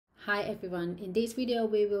Hi everyone, in this video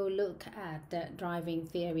we will look at the driving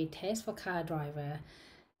theory test for car driver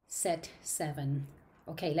set 7.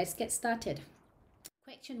 Okay, let's get started.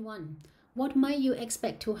 Question 1. What might you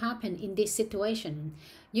expect to happen in this situation?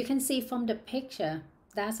 You can see from the picture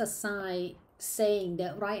that's a sign saying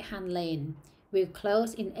the right hand lane will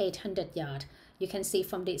close in 800 yards. You can see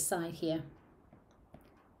from this side here.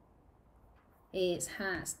 It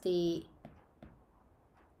has the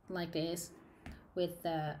like this with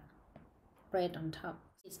the red on top.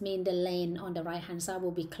 It means the lane on the right hand side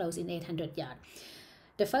will be closed in 800 yards.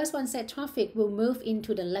 The first one said traffic will move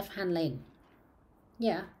into the left hand lane.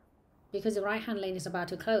 Yeah, because the right hand lane is about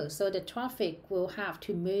to close, so the traffic will have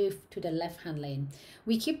to move to the left hand lane.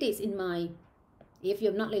 We keep this in mind if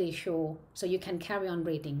you're not really sure, so you can carry on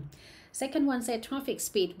reading. Second one said traffic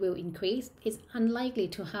speed will increase. It's unlikely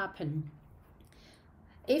to happen.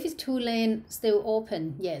 If it's two lanes still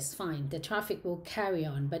open, yes, fine, the traffic will carry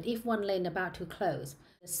on. But if one lane about to close,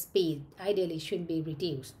 the speed ideally should be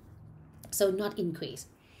reduced, so not increase.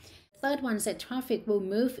 Third one said traffic will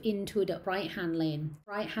move into the right hand lane.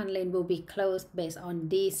 Right hand lane will be closed based on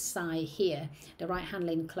this side here, the right hand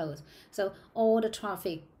lane closed. So all the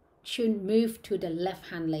traffic should move to the left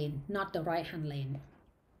hand lane, not the right hand lane.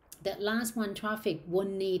 The last one, traffic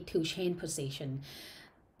won't need to change position.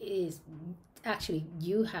 Is actually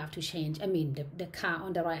you have to change. I mean the car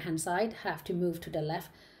on the right hand side have to move to the left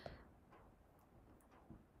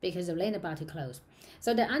because the lane about to close.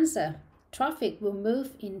 So the answer, traffic will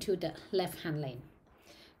move into the left hand lane.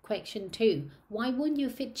 Question 2. Why won't you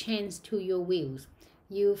fit chains to your wheels?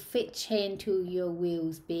 You fit chain to your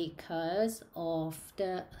wheels because of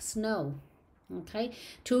the snow. Okay,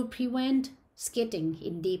 to prevent skidding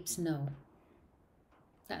in deep snow.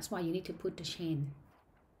 That's why you need to put the chain.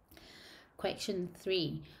 Question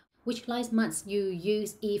 3. Which lights must you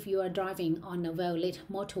use if you are driving on a well-lit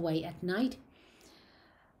motorway at night?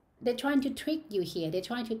 They're trying to trick you here. They're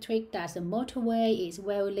trying to trick that the motorway is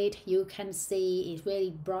well-lit. You can see it's very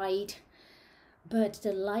bright. But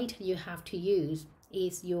the light you have to use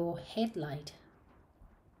is your headlight.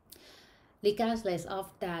 Regardless of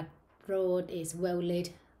that road is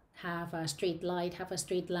well-lit, have a street light, have a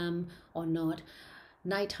street lamp or not,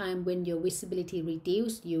 nighttime when your visibility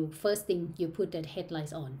reduced, you first thing you put the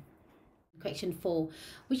headlights on. Question 4.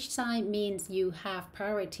 Which sign means you have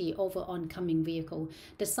priority over oncoming vehicle?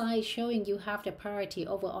 The sign showing you have the priority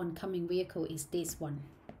over oncoming vehicle is this one.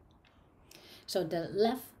 So the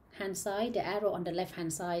left hand side, the arrow on the left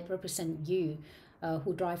hand side represent you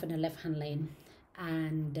who drive in the left hand lane,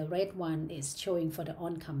 and the red one is showing for the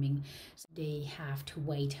oncoming, so they have to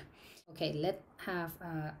wait. Okay, let's have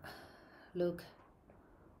a look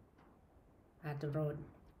at the road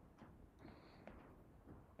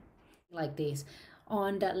like this.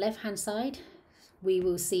 On the left hand side we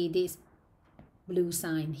will see this blue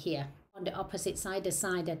sign here. On the opposite side, the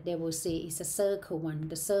sign that they will see is a circle one,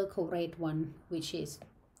 the circle red one, which is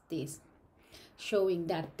this, showing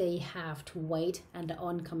that they have to wait and the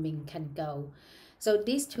oncoming can go. So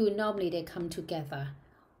these two normally they come together.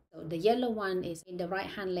 So the yellow one is in the right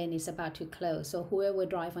hand lane is about to close, so whoever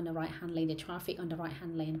drive on the right hand lane, the traffic on the right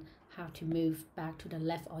hand lane have to move back to the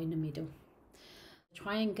left or in the middle. The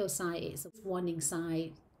triangle sign is a warning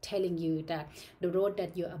sign telling you that the road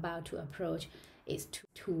that you're about to approach is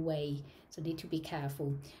two-way, so need to be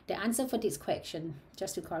careful. The answer for this question,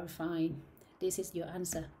 just to clarify, this is your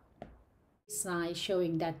answer. Sign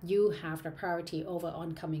showing that you have the priority over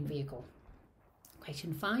oncoming vehicle.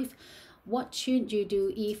 Question 5. What should you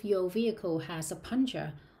do if your vehicle has a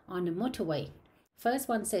puncture on the motorway? First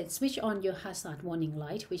one said switch on your hazard warning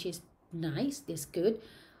light, which is nice, this good.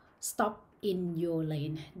 Stop in your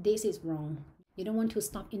lane. This is wrong. You don't want to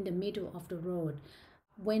stop in the middle of the road.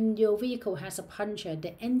 When your vehicle has a puncture,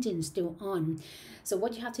 the engine's still on. So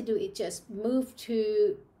what you have to do is just move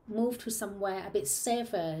to somewhere a bit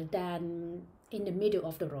safer than in the middle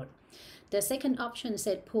of the road. The second option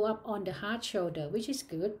said pull up on the hard shoulder, which is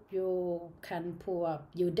good. You can pull up.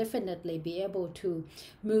 You definitely be able to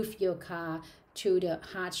move your car to the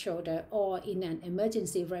hard shoulder or in an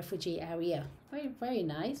emergency refugee area. Very, very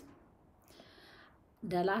nice.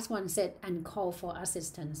 The last one said and call for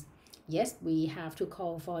assistance. Yes, we have to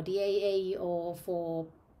call for DAA or for,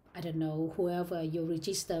 I don't know, whoever you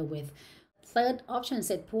register with. Third option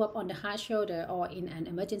said pull up on the hard shoulder or in an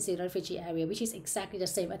emergency refugee area, which is exactly the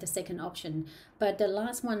same as the second option. But the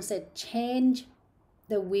last one said change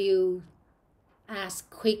the wheel as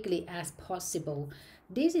quickly as possible.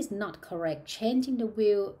 This is not correct. Changing the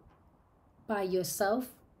wheel by yourself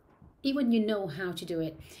even you know how to do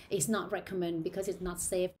it, it's not recommended because it's not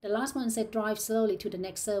safe. The last one said drive slowly to the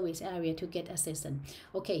next service area to get assistance.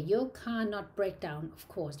 Okay, your car not break down, of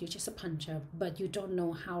course, you're just a puncher, but you don't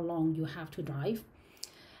know how long you have to drive.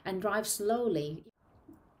 And drive slowly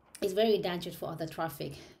is very dangerous for other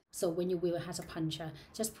traffic. So when your wheel has a puncture,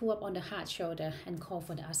 just pull up on the hard shoulder and call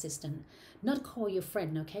for the assistant. Not call your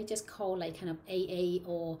friend, okay? Just call like kind of AA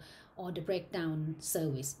or the breakdown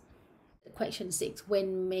service. Question 6,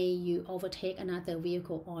 when may you overtake another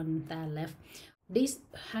vehicle on the left? This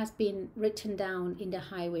has been written down in the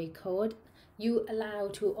highway code. You allow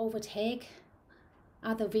to overtake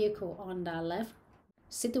other vehicle on the left.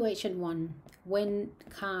 Situation 1, when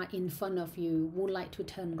car in front of you would like to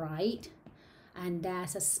turn right and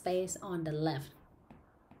there's a space on the left,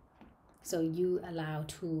 so you allow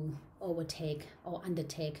to overtake or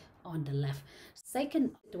undertake on the left.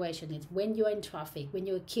 Second situation is when you're in traffic, when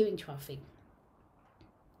you're queuing traffic,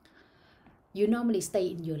 you normally stay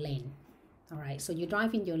in your lane. All right, so you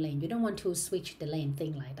drive in your lane. You don't want to switch the lane,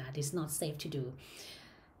 thing like that. It's not safe to do.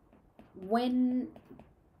 When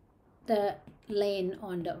the lane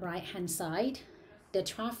on the right hand side, the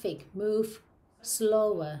traffic move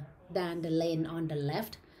slower than the lane on the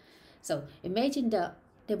left. So imagine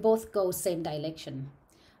they both go same direction,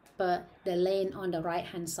 but the lane on the right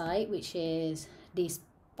hand side, which is this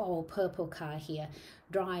all purple car here,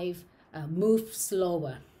 move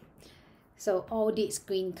slower. So all these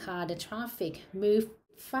green car, the traffic move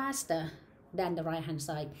faster than the right hand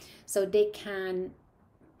side, so they can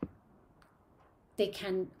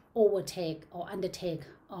overtake or undertake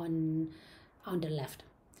on the left.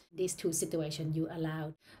 These two situations, you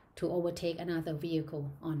allow to overtake another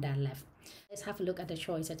vehicle on that left. Let's have a look at the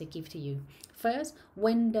choice that they give to you. First,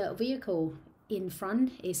 when the vehicle in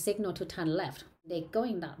front is signaled to turn left, they're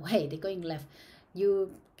going that way, they're going left,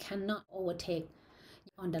 you cannot overtake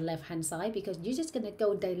on the left hand side because you're just going to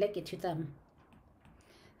go directly to them.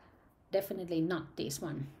 Definitely not this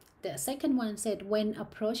one. The second one said when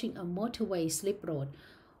approaching a motorway slip road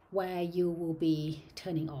where you will be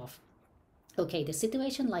turning off. Okay, the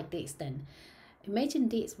situation like this then. Imagine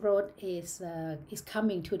this road is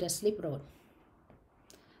coming to the slip road.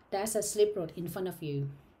 There's a slip road in front of you.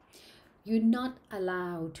 You're not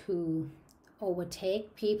allowed to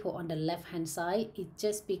overtake people on the left hand side. It's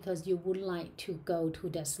just because you would like to go to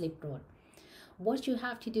the slip road. What you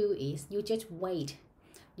have to do is you just wait.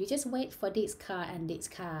 You just wait for this car and this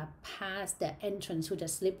car pass the entrance to the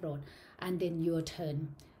slip road and then your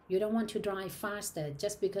turn. You don't want to drive faster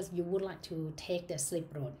just because you would like to take the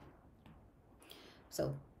slip road.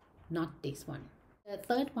 So not this one. The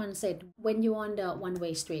third one said when you're on the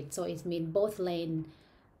one-way street, so it means both lanes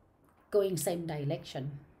going same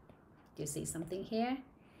direction. Do you see something here?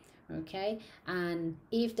 Okay, and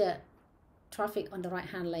if the traffic on the right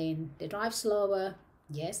hand lane, they drive slower,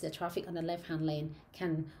 yes, the traffic on the left hand lane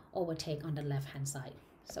can overtake on the left hand side.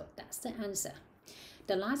 So that's the answer.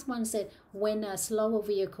 The last one said when a slower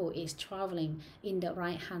vehicle is traveling in the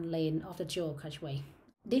right hand lane of the dual carriageway.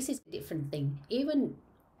 This is a different thing. Even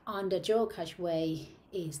on the dual carriageway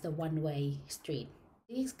is the one-way street.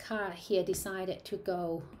 This car here decided to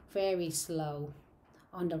go very slow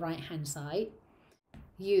on the right hand side.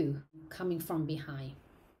 You coming from behind.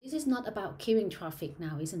 This is not about queuing traffic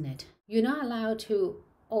now, isn't it? You're not allowed to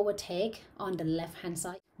overtake on the left hand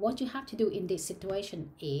side. What you have to do in this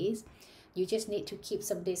situation is you just need to keep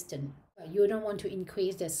some distance. You don't want to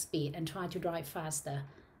increase the speed and try to drive faster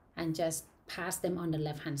and just pass them on the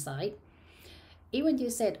left hand side. Even you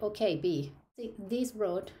said, okay, B, this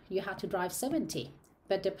road you have to drive 70,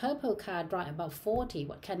 but the purple car drive about 40.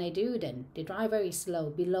 What can I do then? They drive very slow,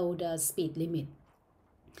 below the speed limit.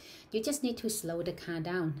 You just need to slow the car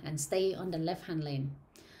down and stay on the left hand lane.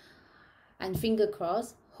 And finger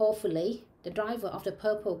crossed, hopefully the driver of the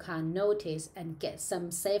purple car notice and get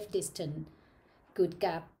some safe distance, good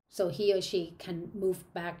gap, so he or she can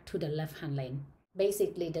move back to the left hand lane.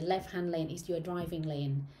 Basically, the left hand lane is your driving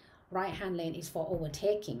lane, right hand lane is for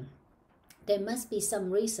overtaking. There must be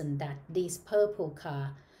some reason that this purple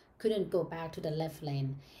car couldn't go back to the left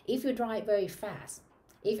lane. If you drive very fast,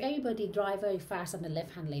 if everybody drive very fast on the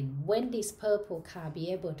left hand lane, when this purple car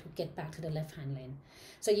be able to get back to the left hand lane?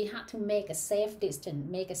 So you have to make a safe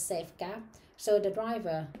distance, make a safe gap, so the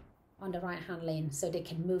driver on the right hand lane, so they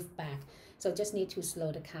can move back. So just need to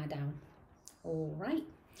slow the car down. All right.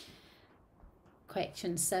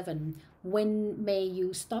 Question 7. When may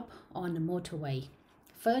you stop on the motorway?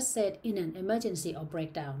 First said in an emergency or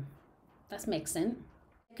breakdown. That makes sense.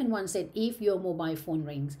 Second one said if your mobile phone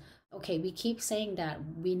rings. Okay, we keep saying that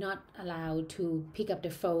we're not allowed to pick up the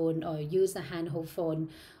phone or use the handheld phone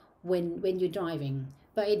when you're driving.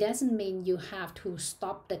 But it doesn't mean you have to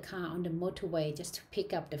stop the car on the motorway just to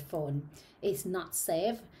pick up the phone. It's not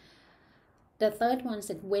safe. The third one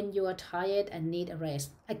is when you are tired and need a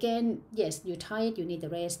rest. Again, yes, you're tired, you need a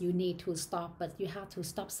rest, you need to stop, but you have to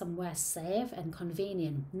stop somewhere safe and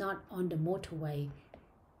convenient, not on the motorway.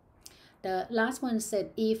 The last one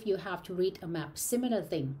said if you have to read a map, similar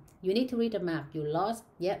thing. You need to read a map, you lost,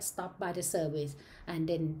 yet stop by the service and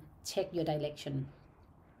then check your direction.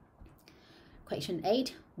 Question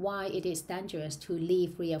 8. Why it is dangerous to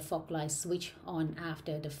leave rear fog light switch on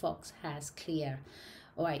after the fog has cleared?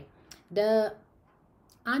 Alright, the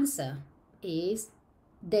answer is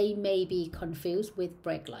they may be confused with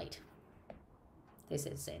brake light. This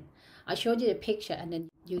is it. I showed you the picture and then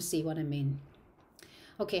you see what I mean.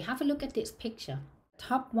 Okay, have a look at this picture.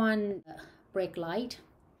 Top one, brake light.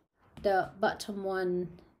 The bottom one,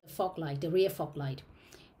 the fog light, the rear fog light.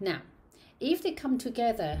 Now, if they come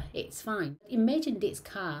together, it's fine. Imagine this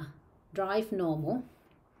car drive normal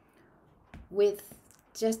with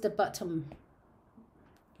just the bottom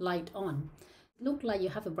light on. Look like you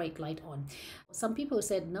have a brake light on. Some people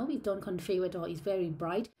said, no, it don't confuse at all. It's very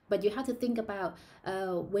bright. But you have to think about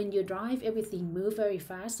when you drive, everything move very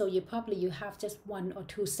fast. So you have just 1 or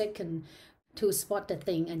 2 seconds to spot the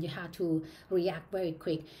thing and you have to react very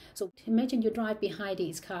quick. So imagine you drive behind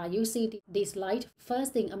this car, you see this light.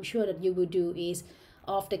 First thing I'm sure that you will do is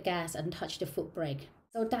off the gas and touch the foot brake.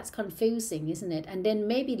 So that's confusing, isn't it? And then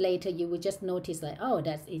maybe later you will just notice like, oh,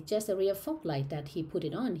 it's just a rear fog light that he put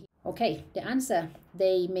it on. Okay, the answer,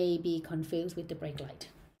 they may be confused with the brake light.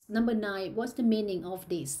 Number 9, what's the meaning of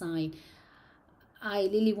this sign? I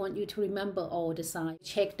really want you to remember all the signs.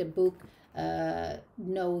 Check the book,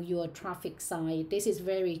 know your traffic sign. This is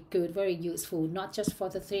very good, very useful, not just for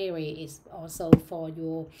the theory, it's also for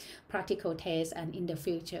your practical test and in the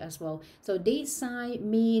future as well. So this sign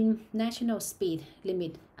mean national speed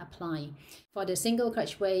limit apply. For the single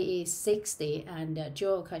carriageway is 60 and the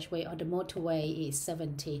dual carriageway or the motorway is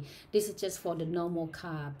 70. This is just for the normal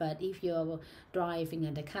car, but if you're driving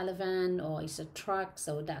in the caravan or it's a truck,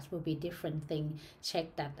 so that will be different thing.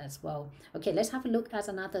 Check that as well. Okay, let's have a look at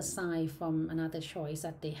another sign from another choice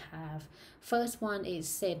that they have. First one is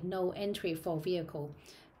said no entry for vehicle.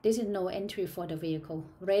 This is no entry for the vehicle.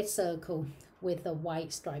 Red circle with a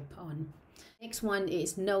white stripe on. Next one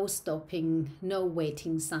is no stopping, no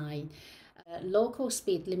waiting sign. Local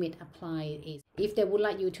speed limit applied is if they would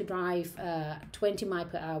like you to drive 20 miles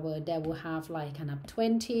per hour, they will have like kind of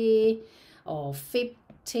 20 or 50.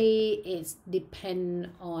 It depends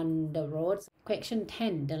on the roads. Question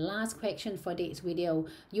 10, the last question for this video.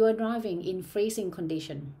 You are driving in freezing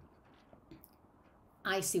condition,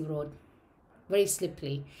 icy road, very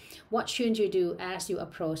slippery. What should you do as you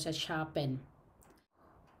approach a sharp bend?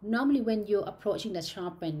 Normally when you're approaching the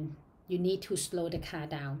sharp bend, you need to slow the car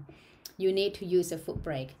down. You need to use a foot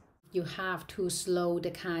brake. You have to slow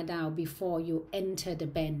the car down before you enter the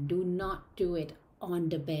bend. Do not do it on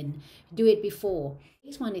the bend. Do it before.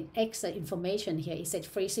 This one is extra information here. It said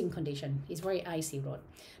freezing condition. It's very icy road.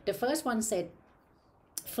 The first one said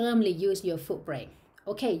firmly use your foot brake.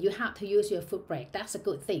 Okay, you have to use your foot brake. That's a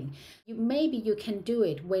good thing. Maybe you can do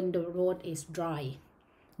it when the road is dry,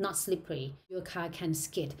 not slippery. Your car can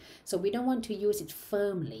skid. So we don't want to use it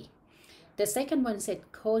firmly. The second one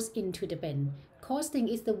said coast into the bend. Coasting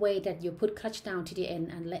is the way that you put clutch down to the end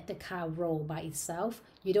and let the car roll by itself.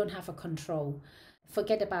 You don't have a control.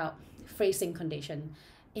 Forget about freezing condition.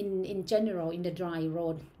 In general, in the dry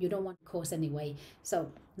road, you don't want to coast anyway.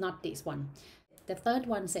 So not this one. The third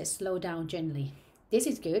one says slow down gently. This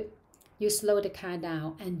is good. You slow the car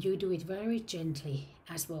down and you do it very gently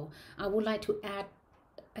as well. I would like to add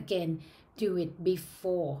again, do it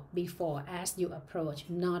before as you approach,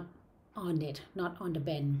 not on it, not on the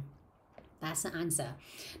bend. That's the answer.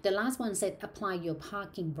 The last one said apply your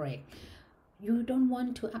parking brake. You don't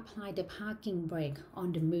want to apply the parking brake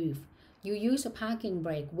on the move. You use a parking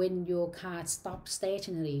brake when your car stops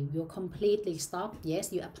stationary. You're completely stopped.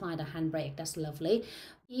 Yes, you apply the handbrake. That's lovely.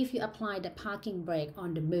 If you apply the parking brake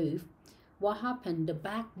on the move, what happened? The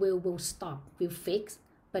back wheel will stop, will fix,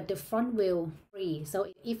 but the front wheel free. So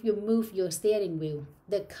if you move your steering wheel,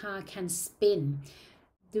 the car can spin.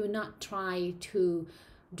 Do not try to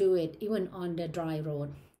do it even on the dry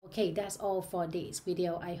road. Okay, that's all for this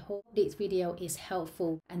video. I hope this video is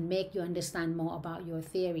helpful and make you understand more about your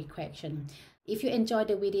theory question. If you enjoyed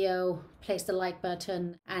the video, press the like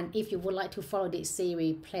button. And if you would like to follow this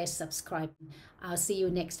series, please subscribe. I'll see you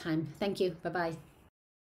next time. Thank you. Bye-bye.